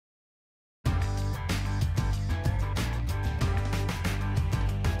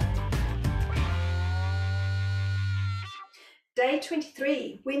Day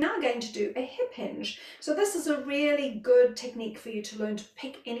 23, we're now going to do a hip hinge. So this is a really good technique for you to learn to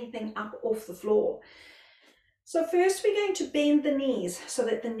pick anything up off the floor. So first we're going to bend the knees so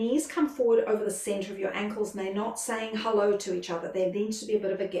that the knees come forward over the center of your ankles and they're not saying hello to each other. There needs to be a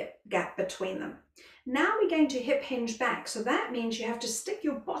bit of a gap between them. Now we're going to hip hinge back. So that means you have to stick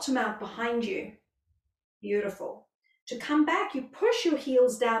your bottom out behind you. Beautiful. To come back, you push your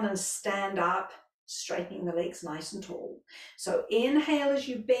heels down and stand up, straightening the legs nice and tall. So inhale as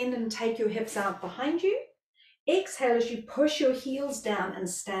you bend and take your hips out behind you. Exhale as you push your heels down and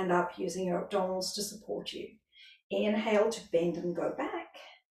stand up using your abdominals to support you. Inhale to bend and go back.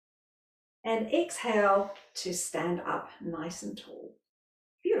 And exhale to stand up nice and tall.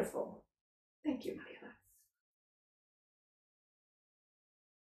 Beautiful. Thank you, Maria.